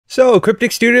So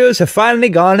Cryptic Studios have finally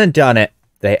gone and done it.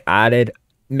 They added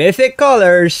Mythic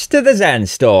Colors to the Zen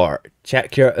store.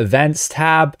 Check your events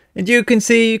tab and you can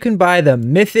see you can buy the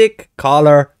Mythic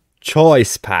Collar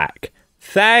Choice pack.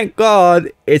 Thank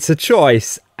God it's a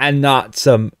choice and not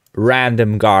some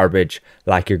random garbage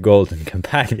like your golden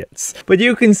companions. But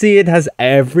you can see it has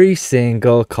every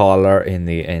single color in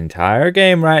the entire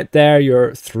game right there.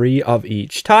 Your 3 of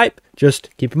each type.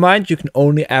 Just keep in mind you can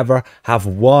only ever have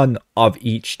 1 of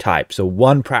each type. So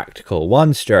 1 practical,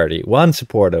 1 sturdy, 1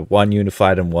 supportive, 1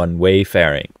 unified and 1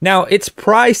 wayfaring. Now its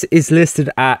price is listed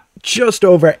at just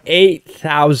over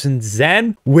 8,000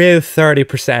 Zen with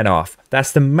 30% off.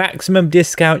 That's the maximum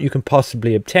discount you can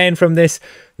possibly obtain from this.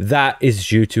 That is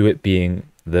due to it being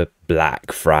the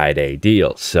Black Friday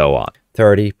deal, so on.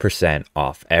 30%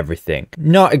 off everything.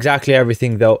 Not exactly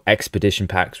everything though. Expedition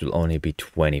packs will only be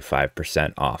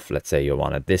 25% off. Let's say you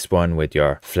wanted this one with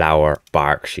your flower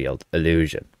bark shield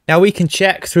illusion. Now we can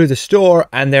check through the store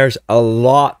and there's a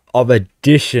lot of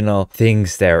additional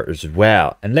things there as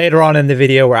well. And later on in the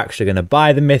video, we're actually going to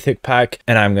buy the Mythic pack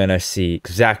and I'm going to see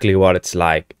exactly what it's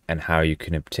like and how you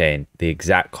can obtain the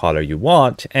exact color you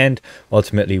want and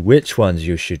ultimately which ones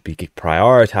you should be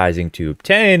prioritizing to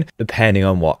obtain depending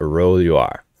on what role you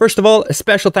are. First of all, a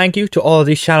special thank you to all of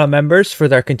these channel members for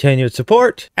their continued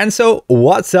support. And so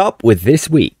what's up with this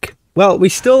week? Well, we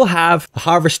still have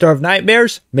Harvester of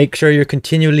Nightmares. Make sure you're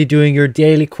continually doing your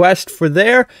daily quest for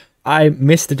there. I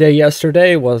missed a day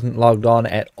yesterday, wasn't logged on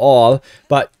at all,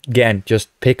 but again, just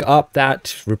pick up that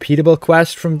repeatable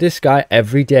quest from this guy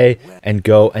every day and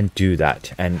go and do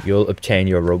that and you'll obtain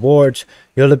your rewards.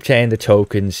 You'll obtain the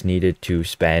tokens needed to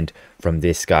spend from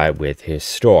this guy with his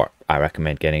store. I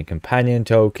recommend getting companion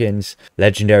tokens,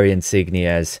 legendary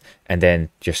insignias, and then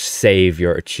just save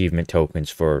your achievement tokens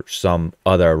for some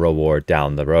other reward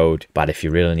down the road. But if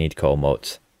you really need coal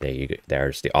motes,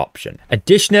 there's the option.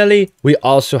 Additionally, we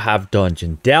also have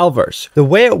Dungeon Delvers. The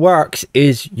way it works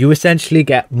is you essentially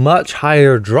get much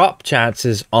higher drop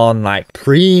chances on like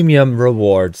premium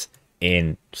rewards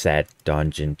in said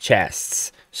dungeon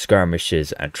chests,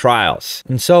 skirmishes and trials.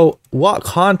 And so what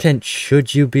content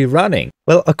should you be running?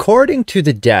 Well, according to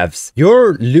the devs,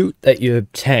 your loot that you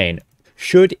obtain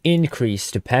should increase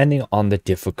depending on the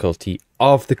difficulty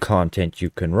of the content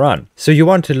you can run. So you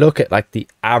want to look at like the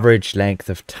average length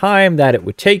of time that it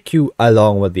would take you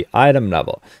along with the item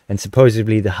level. And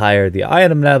supposedly the higher the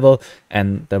item level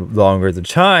and the longer the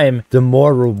time, the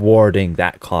more rewarding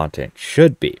that content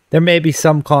should be. There may be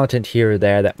some content here or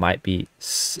there that might be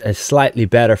slightly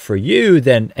better for you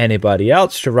than anybody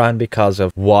else to run because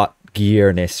of what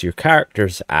gearness your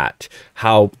character's at.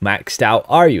 How maxed out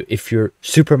are you? If you're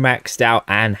super maxed out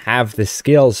and have the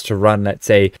skills to run, let's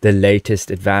say, the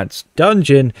latest advanced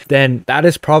dungeon, then that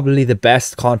is probably the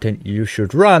best content you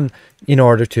should run in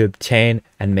order to obtain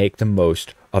and make the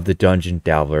most of the Dungeon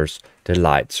Delvers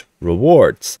Delights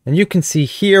rewards. And you can see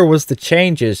here was the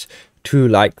changes to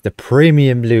like the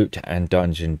premium loot and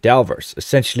Dungeon Delvers.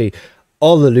 Essentially,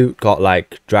 all the loot got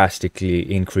like drastically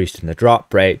increased in the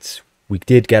drop rates. We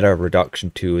did get a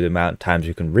reduction to the amount of times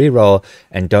you can reroll,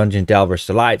 and Dungeon Delvers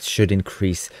Delights should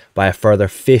increase by a further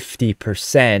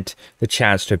 50% the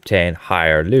chance to obtain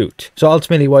higher loot. So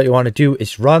ultimately what you want to do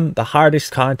is run the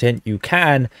hardest content you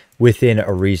can within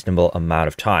a reasonable amount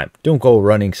of time. Don't go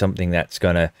running something that's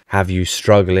going to have you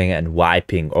struggling and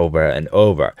wiping over and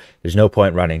over. There's no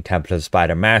point running Temple of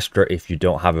Spider Master if you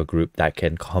don't have a group that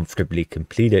can comfortably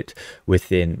complete it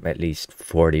within at least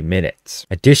 40 minutes.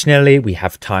 Additionally, we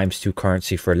have ×2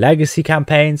 currency for legacy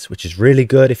campaigns, which is really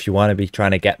good if you want to be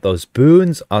trying to get those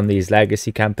boons on these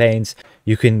legacy campaigns.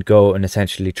 You can go and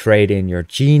essentially trade in your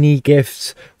genie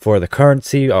gifts for the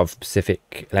currency of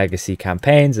specific legacy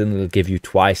campaigns, and it'll give you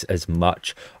twice as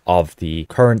much of the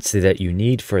currency that you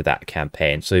need for that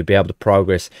campaign. So you'll be able to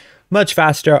progress much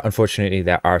faster. Unfortunately,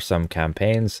 there are some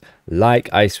campaigns like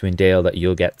Icewind Dale that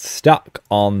you'll get stuck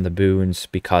on the boons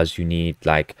because you need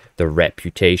like the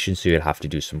reputation, so you'll have to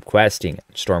do some questing.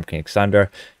 Storm King's Thunder,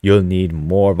 you'll need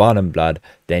more Von Blood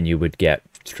than you would get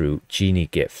through genie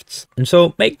gifts. And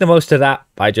so make the most of that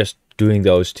by just doing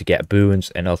those to get boons,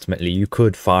 and ultimately you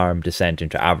could farm Descent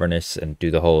into Avernus and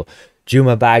do the whole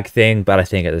Juma bag thing, but I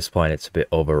think at this point it's a bit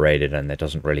overrated and it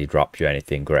doesn't really drop you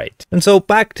anything great. And so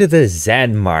back to the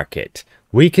Zen market,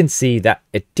 we can see that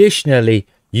additionally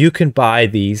you can buy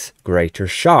these greater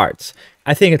shards.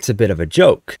 I think it's a bit of a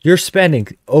joke. You're spending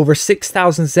over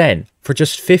 6,000 Zen for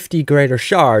just 50 greater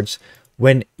shards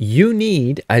when you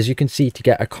need, as you can see, to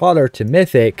get a collar to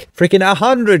Mythic, freaking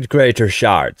 100 greater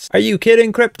shards. Are you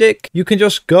kidding, Cryptic? You can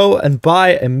just go and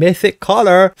buy a Mythic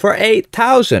collar for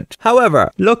 8,000.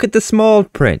 However, look at the small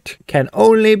print. Can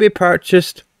only be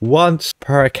purchased once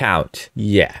per account.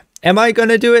 Yeah. Am I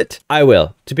gonna do it? I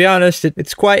will. To be honest,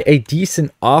 it's quite a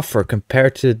decent offer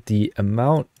compared to the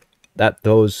amount that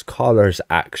those collars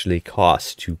actually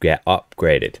cost to get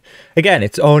upgraded. Again,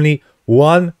 it's only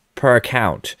one per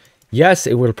account. Yes,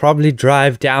 it will probably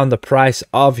drive down the price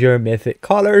of your mythic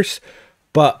collars,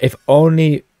 but if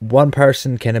only one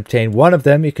person can obtain one of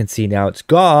them, you can see now it's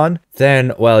gone,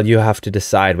 then, well, you have to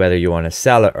decide whether you want to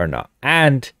sell it or not.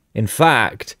 And in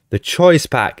fact, the choice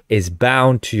pack is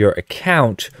bound to your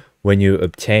account when you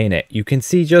obtain it. You can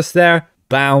see just there,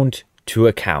 bound to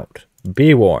account.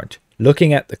 Be warned.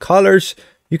 Looking at the colors,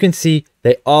 you can see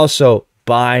they also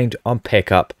bind on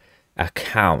pickup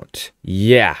account.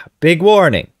 Yeah, big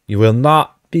warning. You will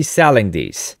not be selling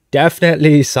these.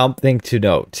 Definitely something to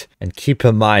note and keep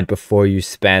in mind before you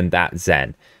spend that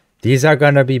Zen. These are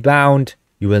going to be bound.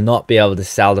 You will not be able to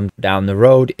sell them down the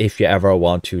road if you ever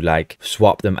want to like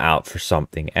swap them out for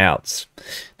something else.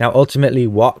 Now, ultimately,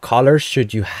 what colors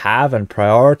should you have and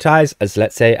prioritize as,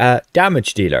 let's say, a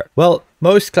damage dealer? Well,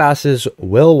 most classes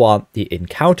will want the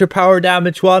encounter power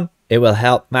damage one. It will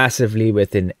help massively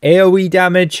with an AoE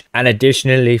damage, and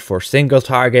additionally for single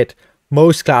target,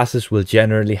 most classes will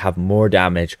generally have more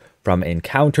damage from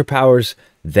encounter powers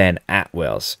than at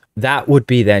wills. That would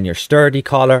be then your sturdy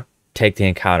collar. Take the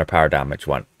encounter power damage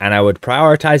one, and I would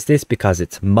prioritize this because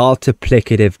it's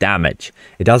multiplicative damage.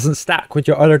 It doesn't stack with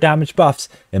your other damage buffs.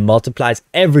 It multiplies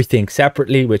everything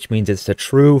separately, which means it's a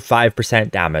true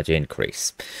 5% damage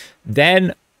increase.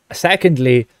 Then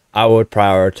secondly, I would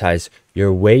prioritize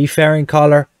your wayfaring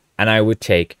collar, and I would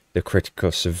take the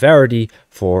critical severity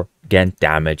for, again,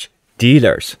 damage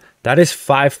dealers. That is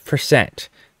 5%.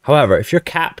 However, if you're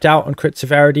capped out on crit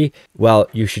severity, well,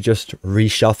 you should just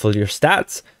reshuffle your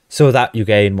stats so that you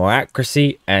gain more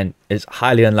accuracy, and it's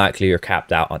highly unlikely you're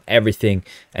capped out on everything.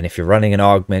 And if you're running an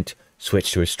augment,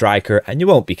 switch to a striker and you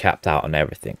won't be capped out on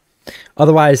everything.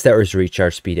 Otherwise, there is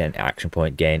recharge speed and action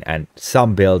point gain, and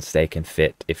some builds they can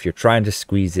fit. If you're trying to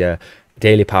squeeze a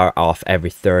daily power off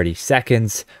every 30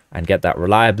 seconds and get that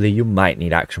reliably, you might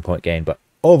need action point gain, but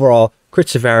overall, crit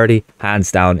severity,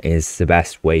 hands down, is the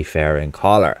best wayfaring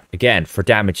collar. Again, for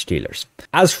damage dealers.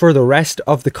 As for the rest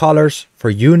of the collars, for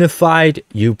unified,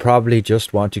 you probably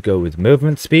just want to go with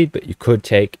movement speed, but you could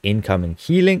take incoming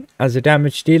healing as a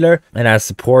damage dealer. And as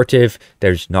supportive,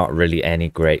 there's not really any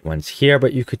great ones here,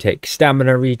 but you could take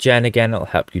stamina regen. Again, it'll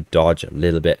help you dodge a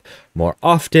little bit more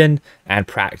often. And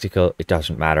practical, it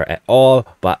doesn't matter at all.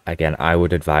 But again, I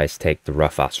would advise take the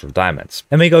rough astral diamonds.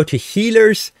 Then we go to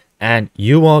healers. And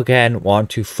you will again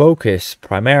want to focus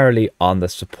primarily on the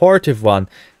supportive one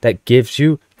that gives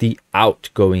you the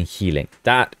outgoing healing.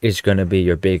 That is going to be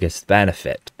your biggest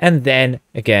benefit. And then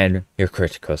again, your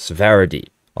critical severity.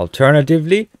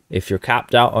 Alternatively, if you're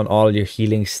capped out on all your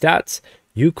healing stats,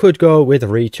 you could go with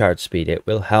recharge speed. It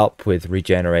will help with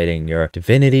regenerating your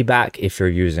divinity back if you're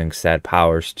using said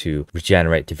powers to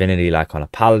regenerate divinity like on a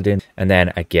paladin. And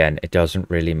then again, it doesn't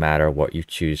really matter what you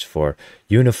choose for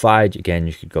unified. Again,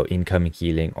 you could go incoming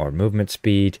healing or movement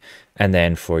speed. And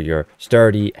then for your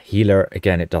sturdy healer,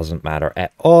 again, it doesn't matter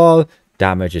at all.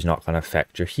 Damage is not going to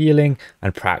affect your healing,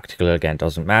 and practical again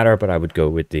doesn't matter, but I would go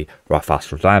with the rough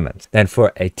astral diamonds. Then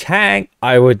for a tank,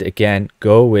 I would again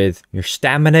go with your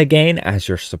stamina gain as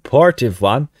your supportive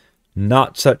one.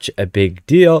 Not such a big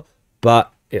deal,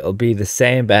 but it'll be the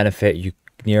same benefit you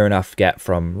near enough get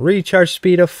from recharge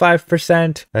speed of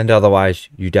 5%, and otherwise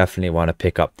you definitely want to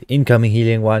pick up the incoming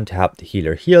healing one to help the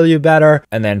healer heal you better.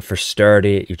 And then for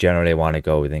sturdy, you generally want to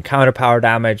go with encounter power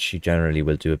damage. You generally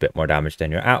will do a bit more damage than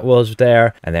your at wills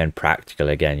there. And then practical,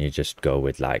 again, you just go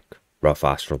with like rough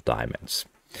astral diamonds.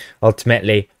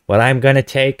 Ultimately, what I'm going to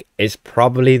take is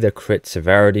probably the crit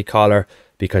severity collar,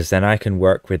 because then I can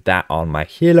work with that on my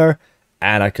healer,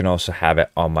 and I can also have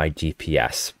it on my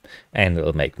DPS, and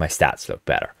it'll make my stats look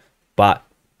better. But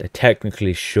I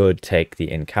technically should take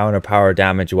the encounter power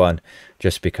damage one,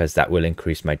 just because that will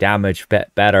increase my damage a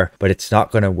bit better, but it's not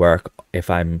going to work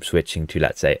if I'm switching to,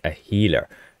 let's say, a healer.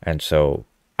 And so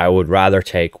I would rather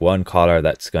take one collar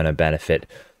that's going to benefit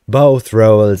both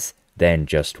roles than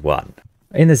just one.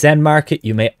 In the Zen market,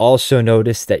 you may also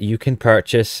notice that you can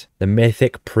purchase the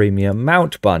Mythic Premium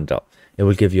Mount Bundle. It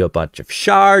will give you a bunch of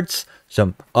shards,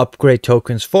 some upgrade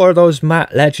tokens for those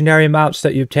legendary mounts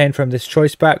that you obtain from this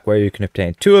choice pack, where you can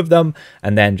obtain 2 of them,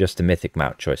 and then just the mythic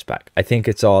mount choice pack. I think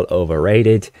it's all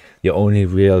overrated. The only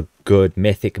real good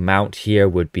mythic mount here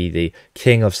would be the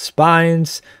King of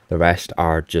Spines. The rest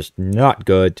are just not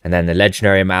good. And then the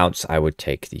legendary mounts, I would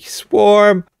take the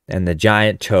Swarm and the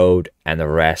Giant Toad, and the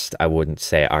rest I wouldn't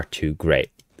say are too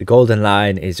great. The golden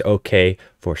line is okay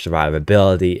for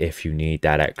survivability if you need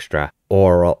that extra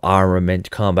oral armament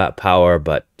combat power,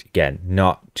 but again,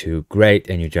 not too great,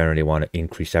 and you generally want to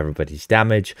increase everybody's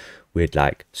damage with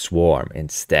like swarm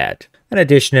instead. And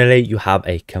additionally, you have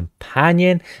a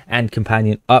companion and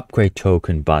companion upgrade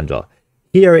token bundle.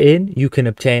 Herein, you can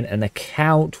obtain an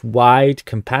account-wide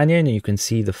companion, and you can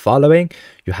see the following.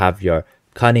 You have your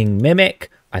Cunning Mimic.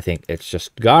 I think it's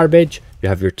just garbage. You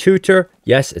have your Tutor.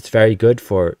 Yes, it's very good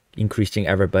for increasing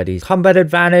everybody's combat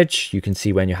advantage. You can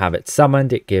see when you have it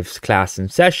summoned, it gives class in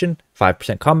session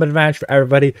 5% combat advantage for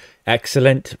everybody.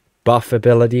 Excellent buff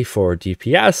ability for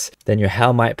DPS. Then your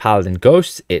Hellmite Paladin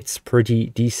Ghost, it's pretty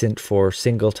decent for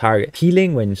single target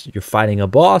healing when you're fighting a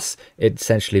boss. It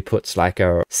essentially puts like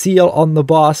a seal on the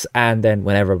boss, and then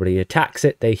when everybody attacks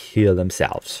it, they heal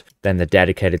themselves. Then the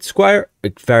Dedicated Squire,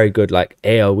 a very good like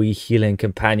AoE healing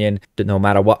companion that no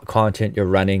matter what content you're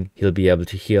running, he'll be able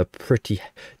to heal pretty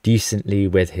decently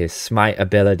with his Smite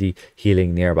ability,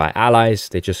 healing nearby allies.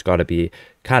 They just got to be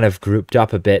kind of grouped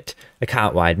up a bit.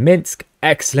 Account-wide Minsk,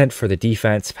 excellent for the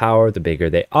defense power, the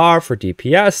bigger they are for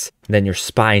DPS. And then your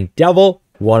Spine Devil,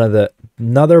 one of the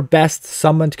another best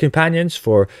summoned companions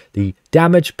for the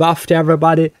damage buff to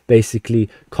everybody, basically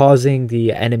causing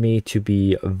the enemy to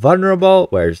be vulnerable.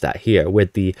 Where's that here?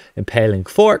 With the Impaling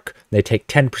Fork, they take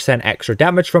 10% extra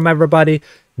damage from everybody.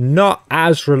 Not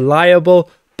as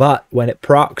reliable, but when it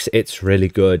procs, it's really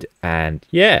good. And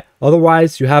yeah,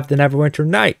 otherwise you have the Neverwinter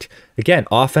Knight. Again,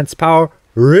 offense power,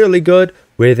 really good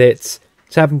with its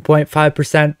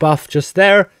 7.5% buff just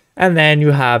there. And then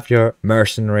you have your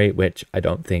Mercenary, which I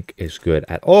don't think is good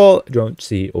at all. Don't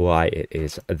see why it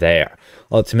is there.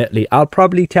 Ultimately, I'll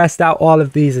probably test out all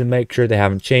of these and make sure they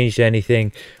haven't changed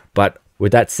anything. But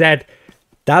with that said,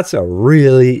 that's a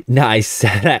really nice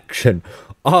selection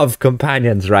of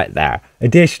companions right there.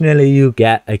 Additionally, you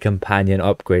get a companion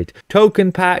upgrade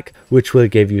token pack, which will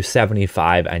give you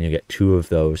 75, and you get 2 of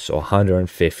those, so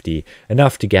 150,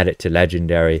 enough to get it to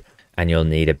legendary. And you'll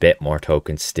need a bit more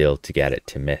tokens still to get it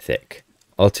to mythic.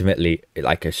 Ultimately,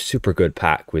 like a super good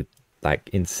pack with like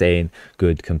insane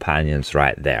good companions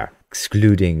right there,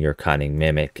 excluding your Cunning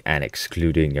Mimic and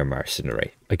excluding your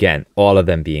Mercenary. Again, all of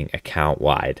them being account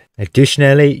wide.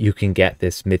 Additionally, you can get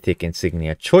this Mythic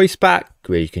Insignia Choice pack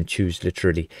where you can choose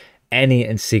literally any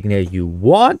insignia you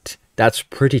want. That's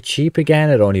pretty cheap again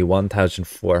at only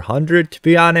 1,400 to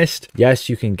be honest. Yes,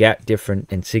 you can get different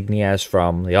insignias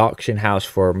from the auction house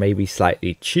for maybe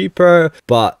slightly cheaper,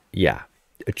 but yeah,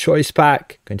 a choice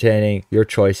pack containing your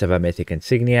choice of a mythic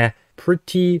insignia,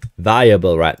 pretty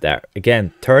valuable right there.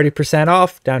 Again, 30%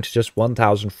 off down to just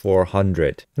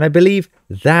 1,400. And I believe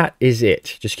that is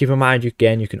it. Just keep in mind,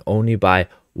 again, you can only buy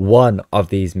one of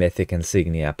these mythic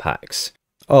insignia packs.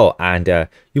 Oh, and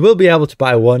you will be able to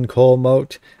buy one coal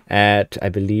moat at, I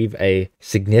believe, a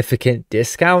significant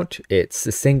discount. It's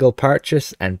a single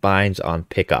purchase and binds on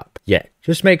pickup. Yeah,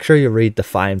 just make sure you read the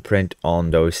fine print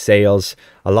on those sales.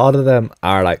 A lot of them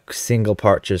are like single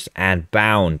purchase and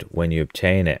bound when you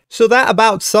obtain it. So that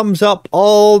about sums up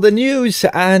all the news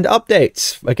and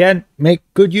updates. Again, make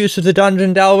good use of the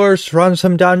dungeon delvers, run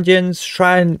some dungeons,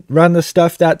 try and run the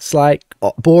stuff that's like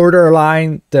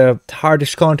borderline the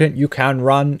hardest content you can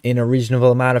run in a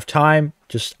reasonable amount of time,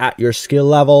 just at your skill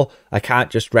level. I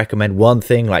can't just recommend one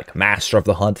thing like Master of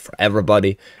the Hunt for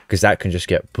everybody, because that can just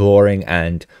get boring,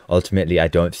 and ultimately I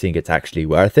don't think it's actually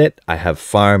worth it. I have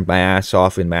farmed my ass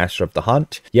off in Master of the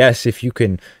Hunt. Yes, if you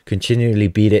can continually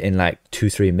beat it in like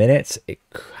 2-3 minutes, it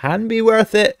can be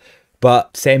worth it.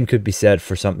 But same could be said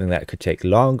for something that could take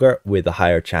longer with a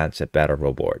higher chance at better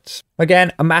rewards.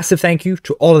 Again, a massive thank you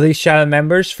to all of these channel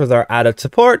members for their added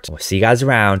support. We'll see you guys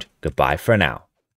around. Goodbye for now.